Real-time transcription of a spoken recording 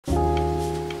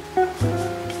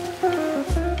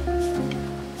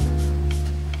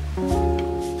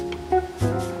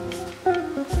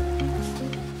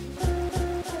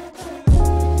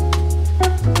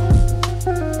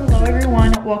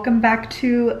welcome back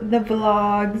to the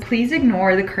vlogs. Please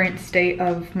ignore the current state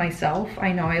of myself.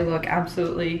 I know I look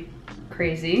absolutely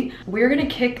crazy. We're gonna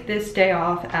kick this day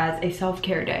off as a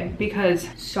self-care day because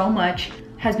so much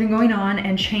has been going on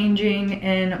and changing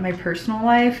in my personal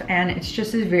life, and it's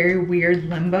just this very weird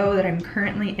limbo that I'm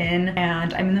currently in,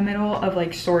 and I'm in the middle of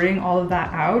like sorting all of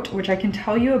that out, which I can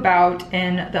tell you about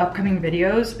in the upcoming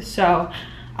videos. So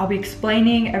I'll be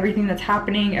explaining everything that's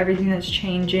happening, everything that's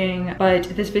changing, but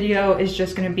this video is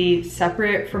just gonna be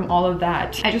separate from all of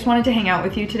that. I just wanted to hang out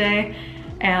with you today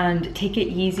and take it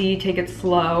easy, take it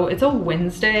slow. It's a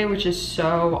Wednesday, which is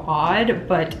so odd,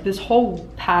 but this whole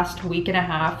past week and a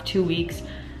half, 2 weeks,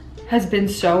 has been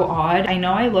so odd. I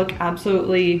know I look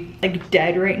absolutely like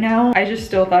dead right now. I just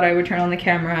still thought I would turn on the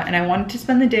camera, and I wanted to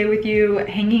spend the day with you,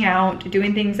 hanging out,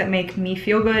 doing things that make me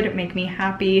feel good, make me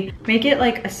happy, make it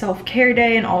like a self-care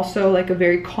day and also like a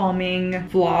very calming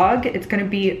vlog. It's gonna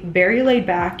be very laid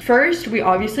back. First, we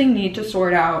obviously need to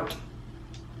sort out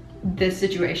this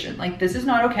situation. Like, this is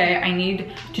not okay. I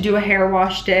need to do a hair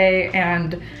wash day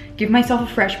and give myself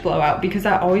a fresh blowout because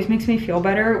that always makes me feel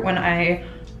better when I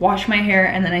wash my hair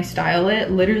and then I style it.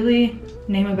 Literally,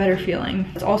 name a better feeling.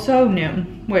 It's also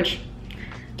noon, which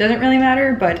doesn't really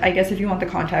matter, but I guess if you want the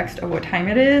context of what time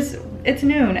it is, it's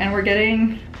noon and we're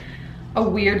getting a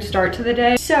weird start to the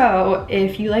day. So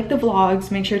if you like the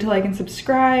vlogs, make sure to like and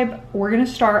subscribe. We're gonna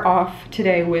start off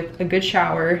today with a good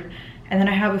shower, and then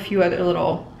I have a few other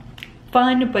little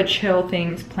fun but chill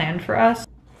things planned for us.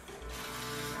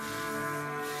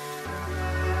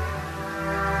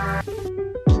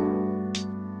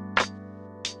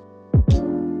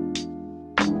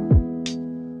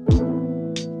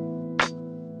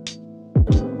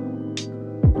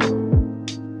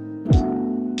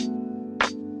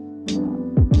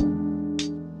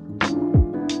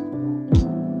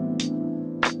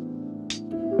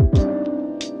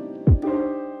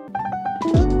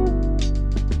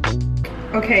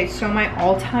 Okay, so my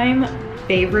all-time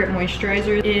favorite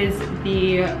moisturizer is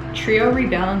the Trio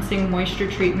Rebalancing Moisture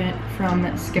Treatment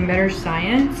from Skin Better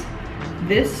Science.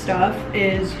 This stuff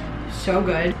is so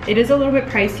good. It is a little bit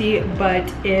pricey,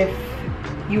 but if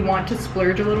you want to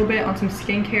splurge a little bit on some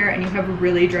skincare and you have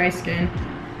really dry skin,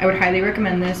 I would highly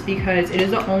recommend this because it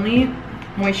is the only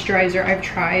moisturizer I've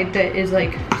tried that is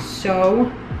like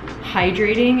so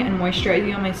hydrating and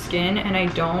moisturizing on my skin, and I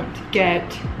don't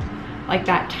get like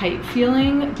that tight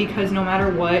feeling, because no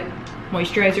matter what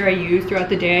moisturizer I use throughout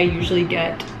the day, I usually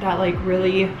get that like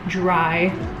really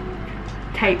dry,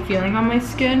 tight feeling on my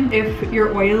skin. If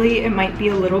you're oily, it might be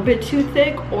a little bit too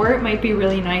thick, or it might be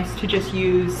really nice to just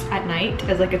use at night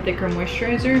as like a thicker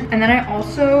moisturizer. And then I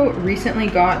also recently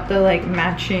got the like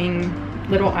matching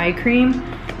little eye cream.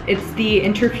 It's the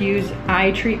Interfuse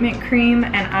Eye Treatment Cream,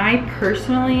 and I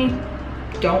personally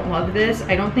don't love this.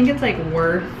 I don't think it's like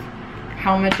worth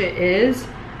how much it is.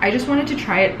 I just wanted to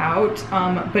try it out,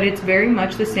 but it's very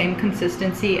much the same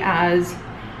consistency as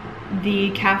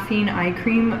the caffeine eye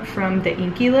cream from the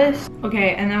Inky List.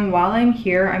 Okay, and then while I'm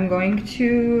here, I'm going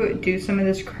to do some of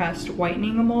this Crest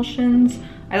whitening emulsions.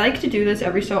 I like to do this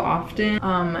every so often,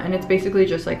 and it's basically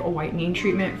just like a whitening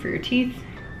treatment for your teeth.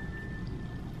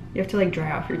 You have to like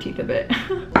dry off your teeth a bit.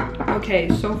 Okay,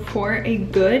 so for a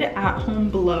good at-home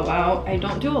blowout, I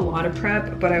don't do a lot of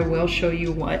prep, but I will show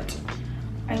you what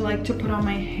I like to put on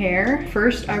my hair.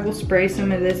 First, I will spray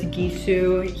some of this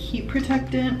xoxo heat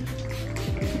protectant.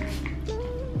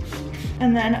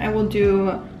 And then I will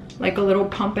do like a little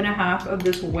pump and a half of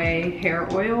this Way hair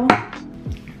oil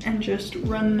and just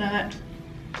run that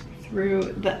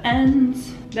through the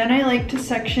ends. Then I like to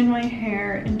section my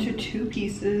hair into 2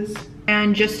 pieces.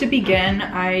 And just to begin,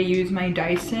 I use my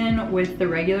Dyson with the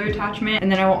regular attachment, and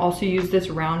then I will also use this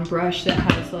round brush that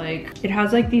has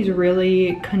like, these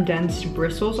really condensed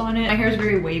bristles on it. My hair is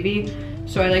very wavy,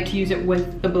 so I like to use it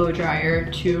with the blow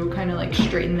dryer to kind of like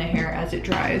straighten the hair as it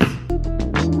dries.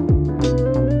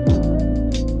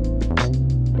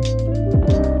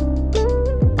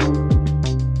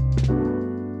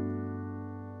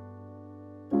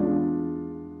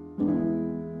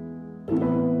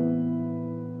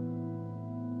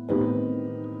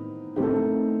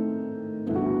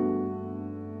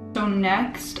 So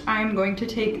next, I'm going to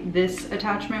take this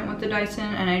attachment with the Dyson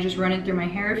and I just run it through my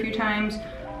hair a few times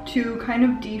to kind of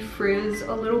defrizz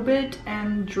a little bit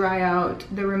and dry out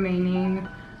the remaining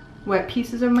wet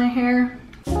pieces of my hair.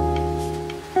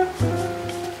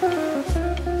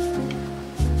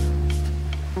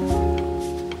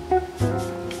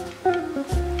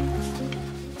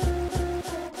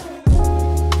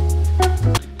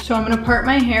 So I'm gonna part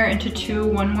my hair into two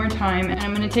one more time, and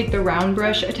I'm gonna take the round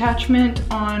brush attachment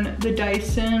on the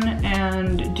Dyson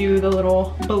and do the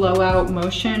little blowout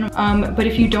motion. But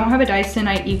if you don't have a Dyson,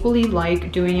 I equally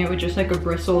like doing it with just like a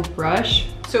bristled brush.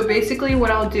 So basically what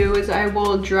I'll do is I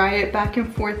will dry it back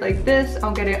and forth like this.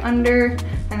 I'll get it under,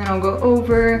 and then I'll go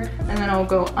over, and then I'll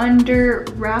go under,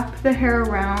 wrap the hair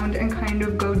around, and kind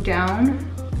of go down,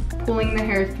 pulling the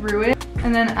hair through it.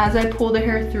 And then as I pull the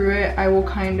hair through it, I will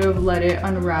kind of let it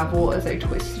unravel as I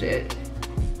twist it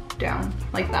down,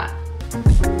 like that.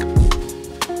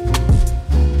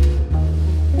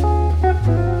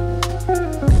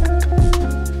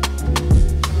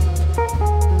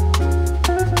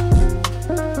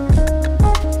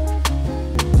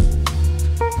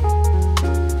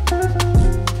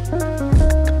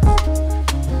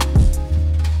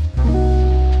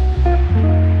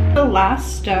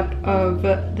 Last step of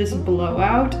this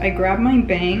blowout, I grab my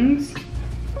bangs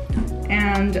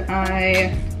and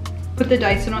I put the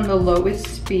Dyson on the lowest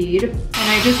speed, and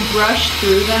I just brush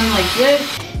through them like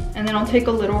this, and then I'll take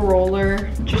a little roller,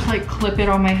 just like clip it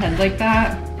on my head like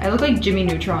that. I look like Jimmy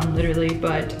Neutron literally,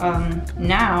 but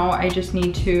now I just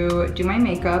need to do my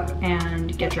makeup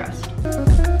and get dressed.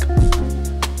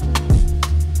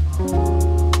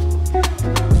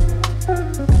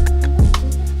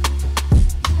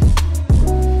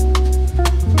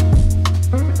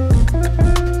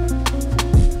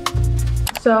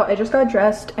 So I just got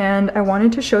dressed and I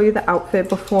wanted to show you the outfit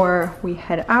before we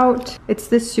head out. It's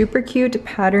this super cute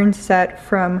pattern set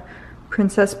from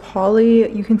Princess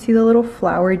Polly. You can see the little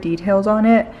flower details on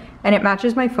it, and it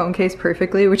matches my phone case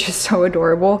perfectly, which is so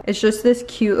adorable. It's just this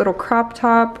cute little crop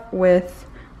top with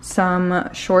some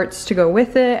shorts to go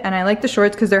with it, and I like the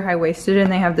shorts because they're high-waisted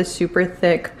and they have this super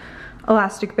thick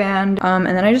elastic band, and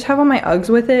then I just have on my Uggs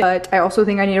with it, but I also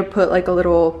think I need to put like a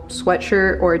little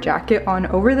sweatshirt or a jacket on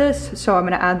over this, so I'm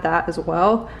gonna add that as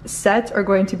well. Sets are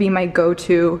going to be my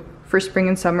go-to for spring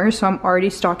and summer, so I'm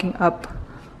already stocking up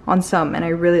on some, and I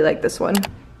really like this one.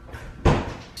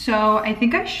 So I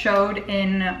think I showed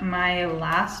in my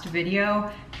last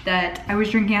video that I was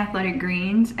drinking athletic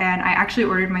greens, and I actually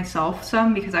ordered myself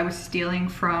some because I was stealing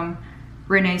from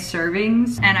Renee's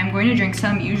servings, and I'm going to drink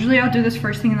some. Usually I'll do this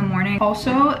first thing in the morning.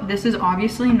 Also, this is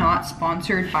obviously not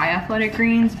sponsored by Athletic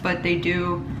Greens, but they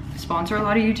do sponsor a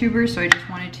lot of YouTubers, so I just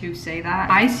wanted to say that.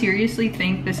 I seriously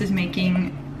think this is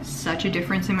making such a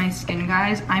difference in my skin,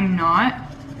 guys. I'm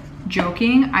not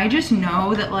joking. I just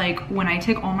know that like when I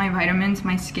take all my vitamins,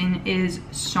 my skin is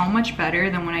so much better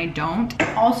than when I don't.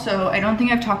 Also, I don't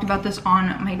think I've talked about this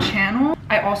on my channel.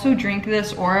 I also drink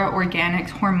this Aura Organics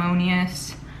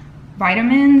Harmonious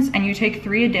vitamins, and you take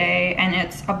 3 a day, and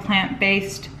it's a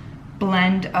plant-based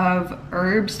blend of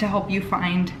herbs to help you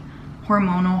find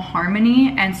hormonal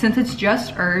harmony. And since it's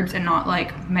just herbs and not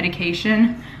like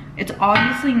medication, it's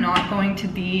obviously not going to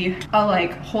be a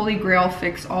like holy grail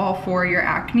fix all for your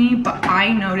acne, but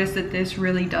I noticed that this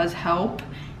really does help.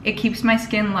 It keeps my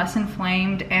skin less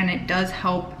inflamed, and it does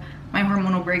help my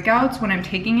hormonal breakouts when I'm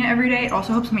taking it every day. It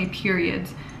also helps my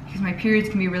periods, because my periods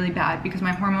can be really bad because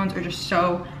my hormones are just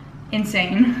so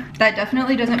insane. That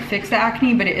definitely doesn't fix the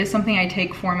acne, but it is something I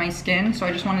take for my skin, so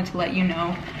I just wanted to let you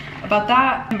know about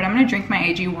that. But I'm gonna drink my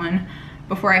AG1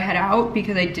 before I head out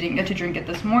because I didn't get to drink it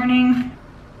this morning.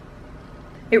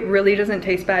 It really doesn't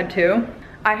taste bad too.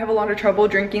 I have a lot of trouble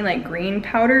drinking like green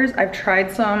powders. I've tried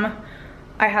some.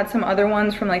 I had some other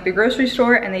ones from like the grocery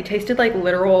store, and they tasted like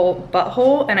literal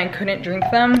butthole, and I couldn't drink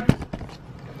them.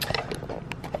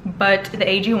 But the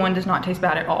AG1 does not taste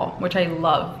bad at all, which I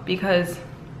love because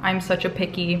I'm such a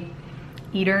picky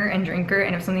eater and drinker,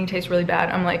 and if something tastes really bad,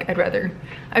 I'm like, I'd rather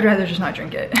just not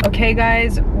drink it. Okay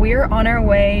guys, we're on our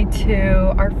way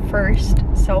to our first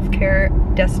self-care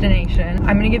destination.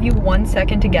 I'm gonna give you 1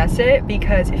 second to guess it,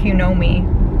 because if you know me,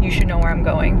 you should know where I'm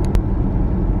going.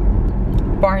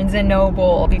 Barnes &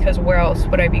 Noble, because where else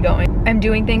would I be going? I'm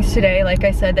doing things today, like I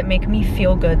said, that make me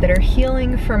feel good, that are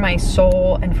healing for my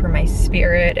soul and for my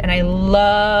spirit, and I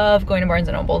love going to Barnes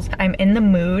 & Noble's. I'm in the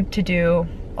mood to do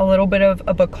a little bit of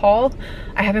a book haul.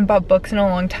 I haven't bought books in a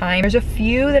long time. There's a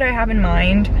few that I have in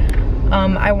mind.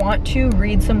 I want to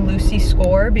read some Lucy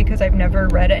Score because I've never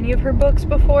read any of her books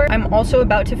before. I'm also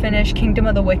about to finish Kingdom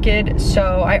of the Wicked,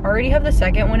 so I already have the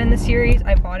second one in the series.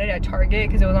 I bought it at Target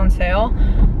because it was on sale.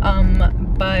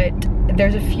 But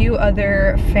there's a few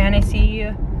other fantasy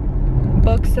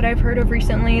books that I've heard of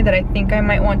recently that I think I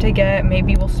might want to get.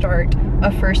 Maybe we'll start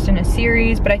a first in a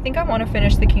series, but I think I want to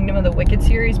finish the Kingdom of the Wicked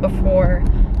series before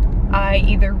I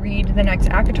either read the next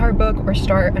ACOTAR book or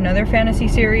start another fantasy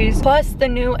series. Plus, the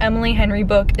new Emily Henry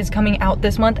book is coming out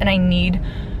this month, and I need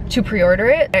to pre-order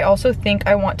it. I also think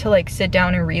I want to like sit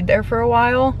down and read there for a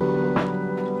while.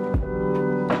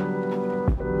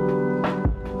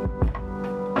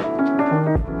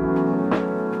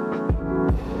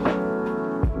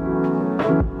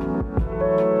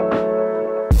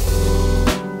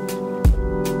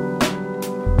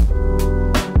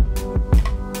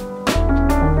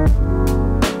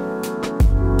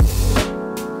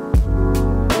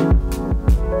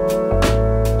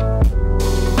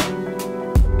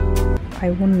 I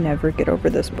will never get over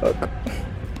this book.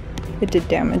 It did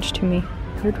damage to me.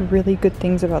 I heard really good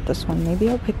things about this one. Maybe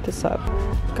I'll pick this up.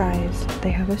 Guys, they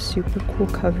have a super cool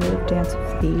cover of Dance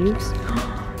of Thieves.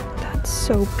 That's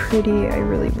so pretty. I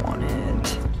really want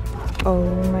it. Oh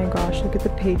my gosh, look at the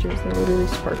pages. They literally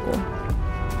sparkle.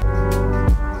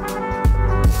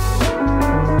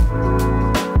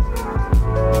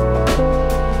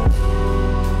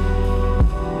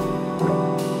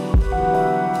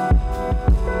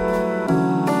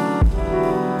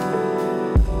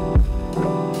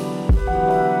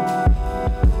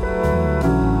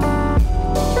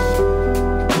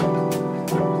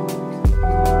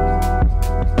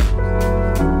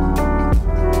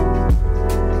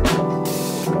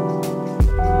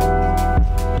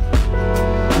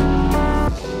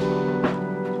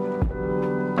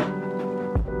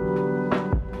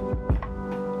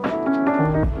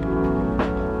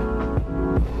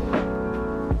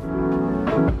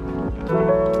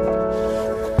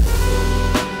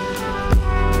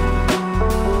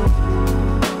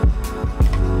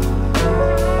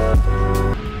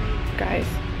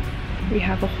 We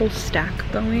have a whole stack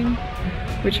going,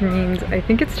 which means I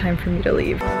think it's time for me to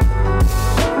leave.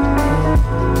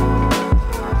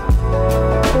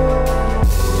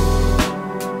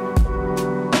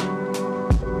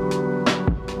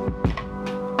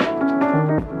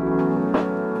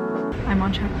 I'm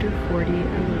on chapter 40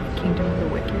 of Kingdom of the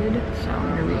Wicked, so I'm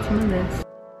gonna read some of this.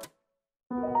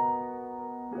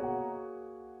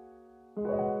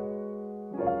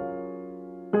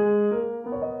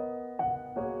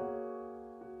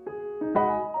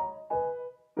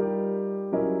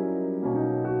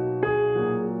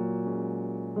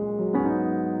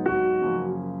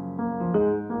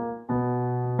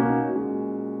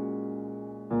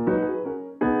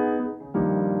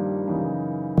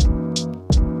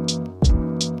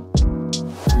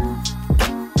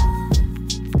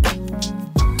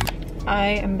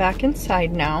 I am back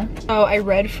inside now. Oh, I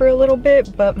read for a little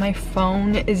bit, but my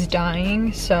phone is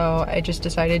dying, so I just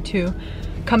decided to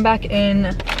come back in.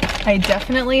 I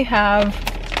definitely have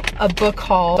a book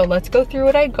haul, so let's go through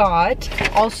what I got.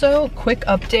 Also, quick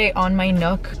update on my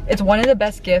Nook. It's one of the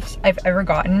best gifts I've ever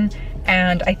gotten,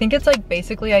 and I think it's like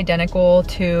basically identical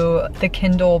to the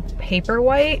Kindle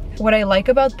Paperwhite. What I like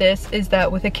about this is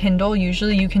that with a Kindle,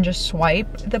 usually you can just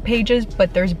swipe the pages,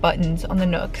 but there's buttons on the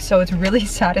Nook, so it's really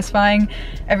satisfying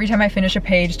every time I finish a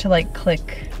page to like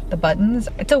click the buttons.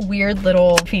 It's a weird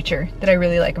little feature that I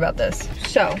really like about this.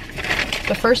 So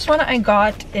the first one I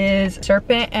got is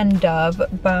Serpent and Dove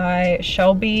by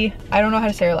Shelby. I don't know how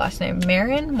to say her last name.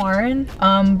 Marin?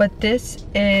 But this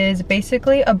is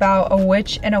basically about a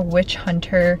witch and a witch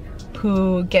hunter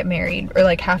who get married, or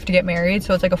like have to get married.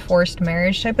 So it's like a forced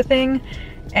marriage type of thing.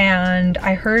 And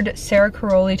I heard Sarah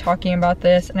Caroli talking about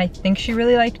this, and I think she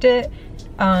really liked it.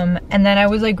 And then I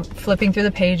was like flipping through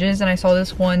the pages and I saw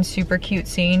this one super cute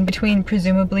scene between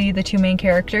presumably the two main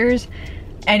characters.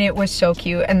 And it was so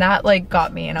cute, and that like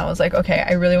got me, and I was like, okay,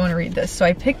 I really want to read this. So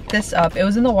I picked this up. It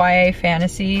was in the YA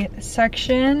fantasy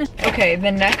section. Okay,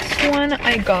 the next one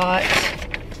I got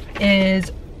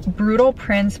is Brutal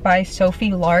Prince by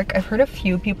Sophie Lark. I've heard a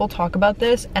few people talk about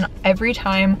this, and every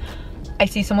time I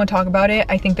see someone talk about it,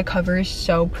 I think the cover is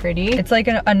so pretty. It's like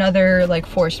another like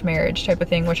forced marriage type of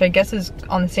thing, which I guess is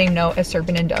on the same note as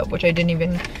Serpent and Dove, which I didn't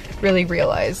even really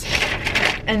realize.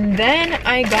 And then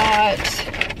I got,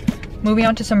 moving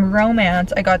on to some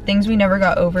romance, I got Things We Never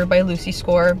Got Over by Lucy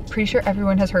Score. Pretty sure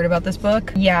everyone has heard about this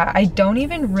book. Yeah, I don't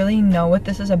even really know what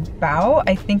this is about.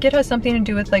 I think it has something to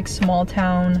do with like small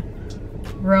town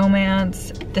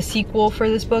romance. The sequel for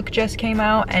this book just came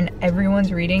out and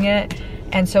everyone's reading it,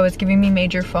 and so it's giving me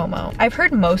major FOMO. I've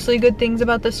heard mostly good things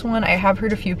about this one. I have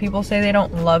heard a few people say they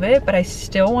don't love it, but I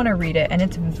still want to read it, and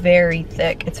it's very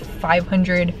thick. It's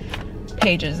 500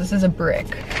 pages. This is a brick.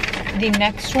 The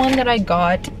next one that I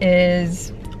got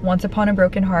is Once Upon a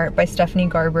Broken Heart by Stephanie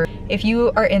Garber. If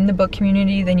you are in the book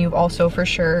community, then you've also for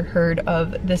sure heard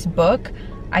of this book.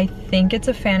 I think it's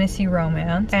a fantasy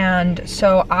romance. And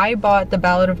so I bought The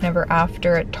Ballad of Never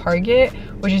After at Target,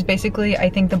 which is basically, I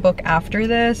think, the book after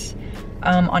this.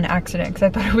 on accident because I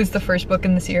thought it was the first book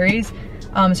in the series.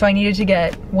 So I needed to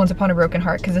get Once Upon a Broken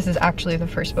Heart because this is actually the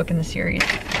first book in the series.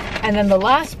 And then the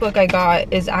last book I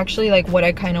got is actually like what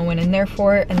I kind of went in there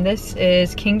for, and this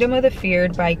is Kingdom of the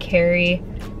Feared by Carrie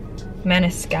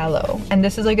Maniscalco. And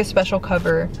this is like a special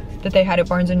cover that they had at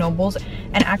Barnes & Noble's.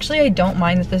 And actually I don't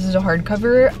mind that this is a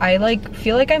hardcover. I like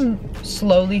feel like I'm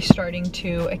slowly starting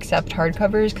to accept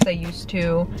hardcovers because I used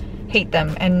to hate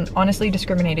them and honestly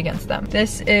discriminate against them.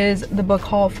 This is the book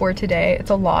haul for today. It's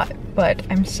a lot, but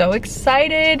I'm so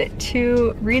excited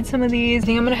to read some of these. I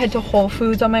think I'm gonna head to Whole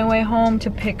Foods on my way home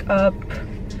to pick up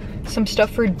some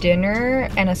stuff for dinner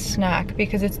and a snack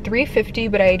because it's $3.50,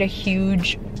 but I ate a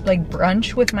huge like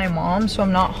brunch with my mom, so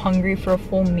I'm not hungry for a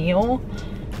full meal,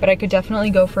 but I could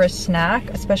definitely go for a snack,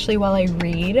 especially while I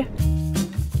read.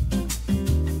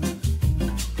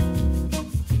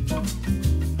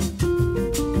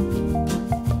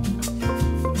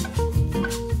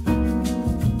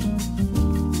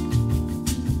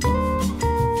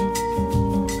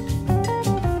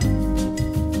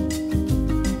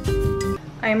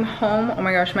 I'm home. Oh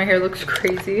my gosh, my hair looks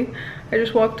crazy. I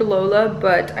just walked to Lola,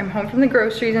 but I'm home from the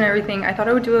groceries and everything. I thought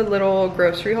I would do a little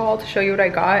grocery haul to show you what I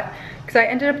got because I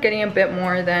ended up getting a bit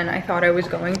more than I thought I was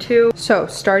going to. So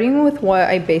starting with what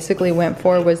I basically went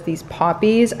for was these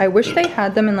poppies. I wish they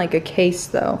had them in like a case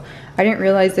though. I didn't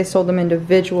realize they sold them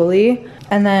individually.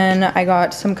 And then I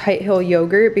got some Kite Hill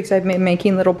yogurt because I've been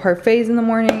making little parfaits in the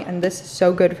morning and this is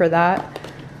so good for that.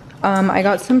 I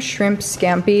got some shrimp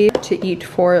scampi to eat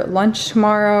for lunch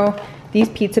tomorrow. These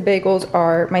pizza bagels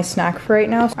are my snack for right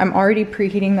now. I'm already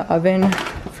preheating the oven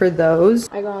for those.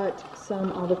 I got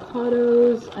some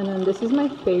avocados, and then this is my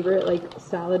favorite like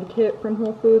salad kit from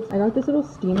Whole Foods. I got this little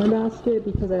steamer basket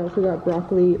because I also got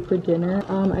broccoli for dinner.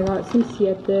 I got some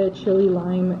siete chili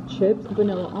lime chips,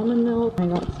 vanilla almond milk. I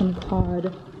got some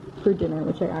cod for dinner,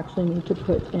 which I actually need to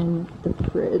put in the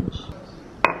fridge.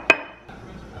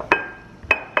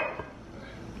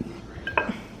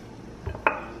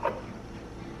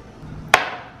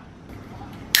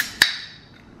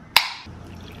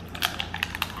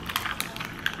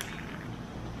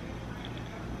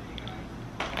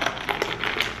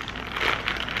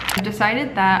 I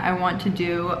decided that I want to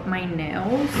do my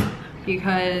nails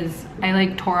because I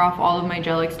like tore off all of my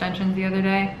gel extensions the other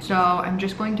day. So I'm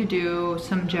just going to do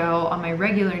some gel on my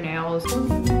regular nails.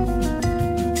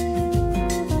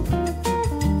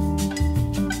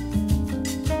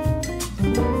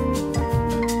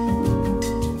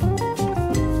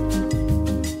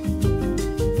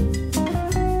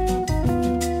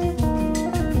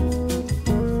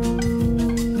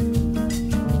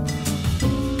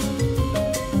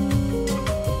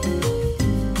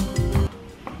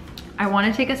 I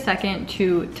want to take a second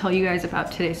to tell you guys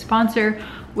about today's sponsor,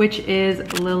 which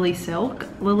is Lily Silk.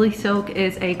 Lily Silk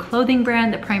is a clothing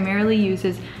brand that primarily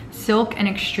uses silk and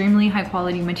extremely high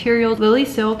quality materials. Lily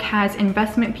Silk has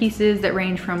investment pieces that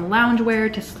range from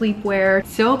loungewear to sleepwear.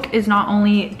 Silk is not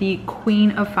only the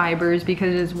queen of fibers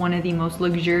because it is one of the most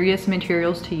luxurious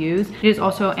materials to use, it is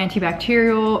also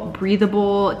antibacterial,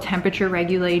 breathable, temperature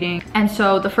regulating. And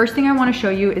so the first thing I want to show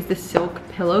you is the silk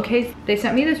pillowcase. They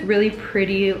sent me this really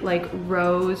pretty like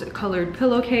rose colored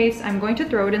pillowcase. I'm going to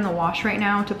throw it in the wash right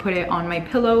now to put it on my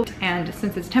pillow, and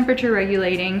since it's temperature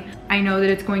regulating, I know that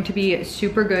it's going to be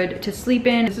super good to sleep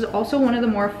in. This is also one of the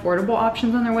more affordable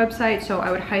options on their website, so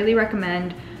I would highly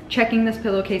recommend checking this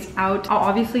pillowcase out. I'll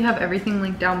obviously have everything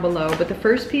linked down below, but the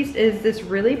first piece is this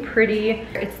really pretty,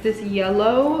 it's this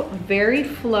yellow, very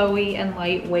flowy and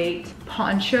lightweight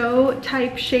poncho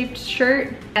type shaped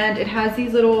shirt, and it has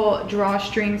these little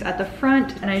drawstrings at the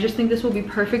front, and I just think this will be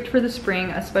perfect for the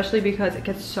spring, especially because it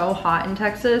gets so hot in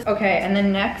Texas. Okay, and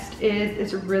then next is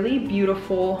this really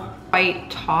beautiful white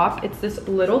top. It's this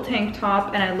little tank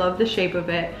top, and I love the shape of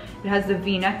it. It has the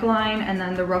V-neck line, and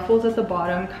then the ruffles at the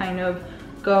bottom kind of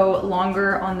go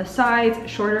longer on the sides,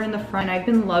 shorter in the front. I've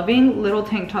been loving little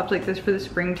tank tops like this for the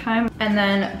springtime. And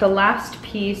then the last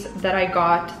piece that I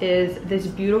got is this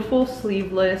beautiful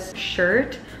sleeveless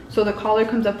shirt. So the collar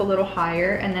comes up a little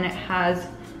higher, and then it has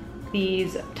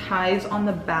these ties on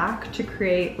the back to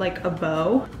create like a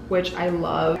bow, which I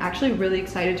love. I'm actually really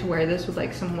excited to wear this with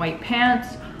like some white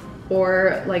pants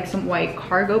or like some white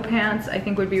cargo pants. I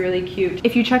think would be really cute.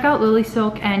 If you check out Lily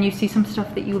Silk and you see some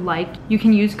stuff that you like, you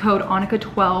can use code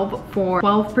Annika12 for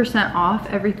 12% off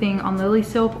everything on Lily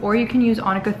Silk, or you can use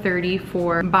Annika30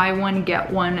 for buy one get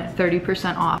one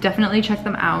 30% off. Definitely check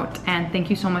them out, and thank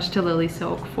you so much to Lily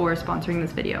Silk for sponsoring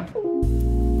this video.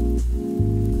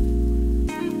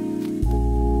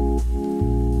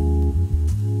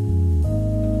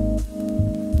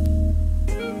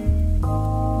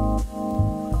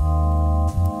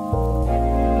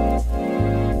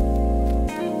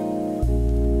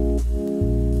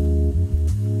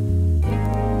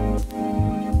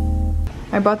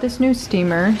 I bought this new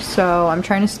steamer, so I'm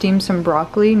trying to steam some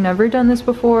broccoli. Never done this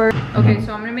before. Okay,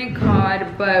 so I'm gonna make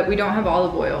cod, but we don't have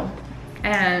olive oil.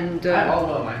 And I have olive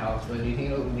oil at my house, but do you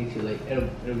think it'll be too late? It'll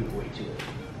be way too late.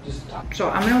 Just talk. So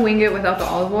I'm gonna wing it without the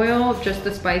olive oil, just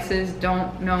the spices.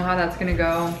 Don't know how that's gonna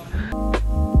go.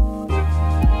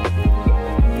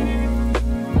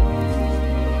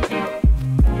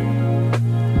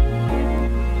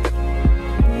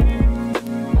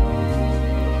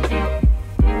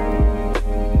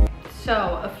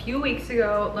 So a few weeks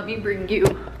ago, let me bring you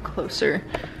closer.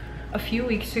 A few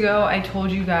weeks ago, I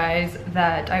told you guys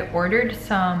that I ordered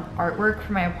some artwork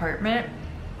for my apartment,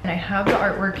 and I have the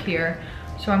artwork here.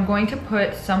 So I'm going to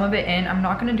put some of it in. I'm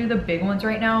not gonna do the big ones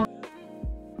right now.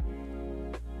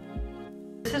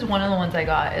 This is one of the ones I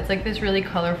got. It's like this really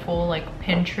colorful, like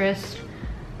Pinterest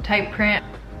type print.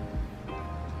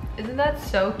 Isn't that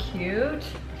so cute?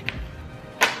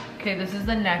 Okay, this is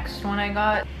the next one I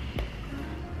got.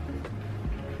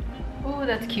 Oh,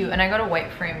 that's cute. And I got a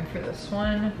white frame for this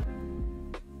one.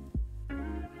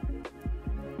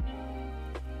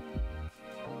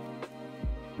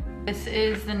 This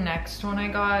is the next one I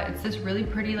got. It's this really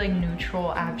pretty like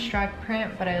neutral abstract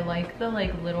print, but I like the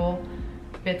like little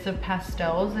bits of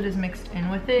pastels that is mixed in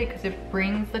with it because it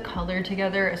brings the color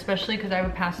together, especially because I have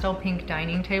a pastel pink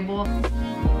dining table.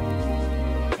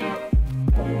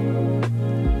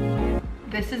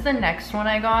 This is the next one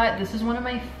I got. This is one of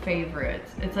my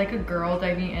favorites. It's like a girl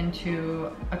diving into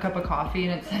a cup of coffee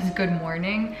and it says good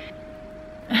morning.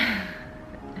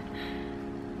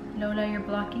 Lola, you're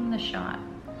blocking the shot.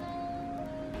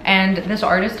 And this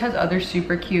artist has other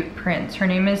super cute prints. Her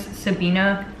name is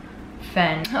Sabina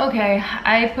Fenn. Okay,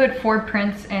 I put 4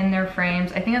 prints in their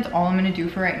frames. I think that's all I'm gonna do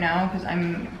for right now because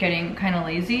I'm getting kind of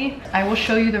lazy. I will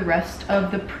show you the rest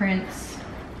of the prints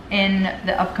in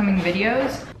the upcoming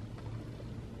videos.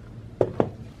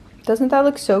 Doesn't that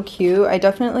look so cute? I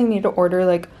definitely need to order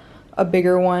like a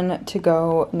bigger one to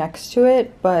go next to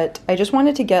it, but I just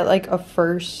wanted to get like a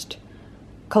first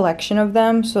collection of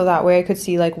them so that way I could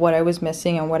see like what I was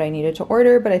missing and what I needed to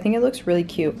order, but I think it looks really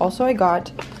cute. Also, I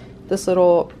got this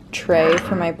little tray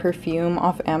for my perfume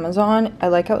off Amazon. I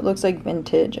like how it looks like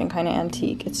vintage and kind of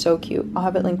antique. It's so cute. I'll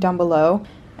have it linked down below.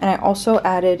 And I also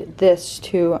added this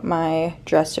to my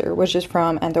dresser, which is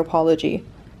from Anthropology.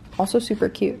 Also super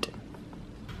cute.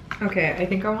 Okay, I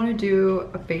think I want to do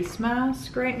a face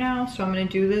mask right now, so I'm going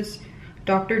to do this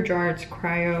Dr. Jart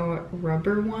Cryo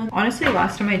Rubber one. Honestly,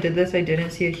 last time I did this, I didn't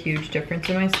see a huge difference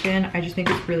in my skin. I just think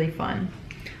it's really fun.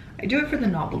 I do it for the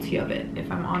novelty of it,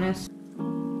 if I'm honest.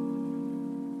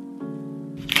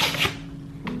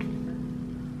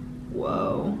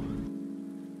 Whoa.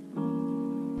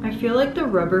 I feel like the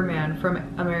rubber man from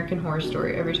American Horror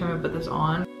Story every time I put this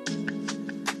on.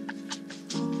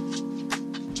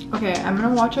 Okay, I'm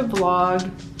gonna watch a vlog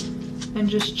and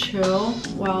just chill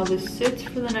while this sits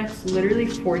for the next literally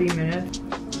 40 minutes.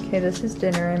 Okay, this is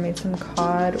dinner. I made some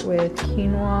cod with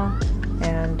quinoa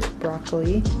and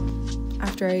broccoli.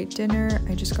 After I ate dinner,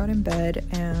 I just got in bed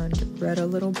and read a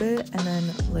little bit and then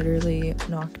literally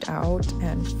knocked out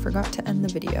and forgot to end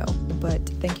the video. But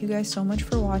thank you guys so much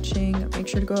for watching. Make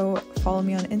sure to go follow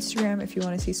me on Instagram if you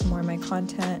want to see some more of my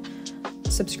content.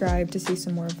 Subscribe to see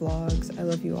some more vlogs. I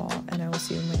love you all, and I will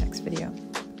see you in my next video.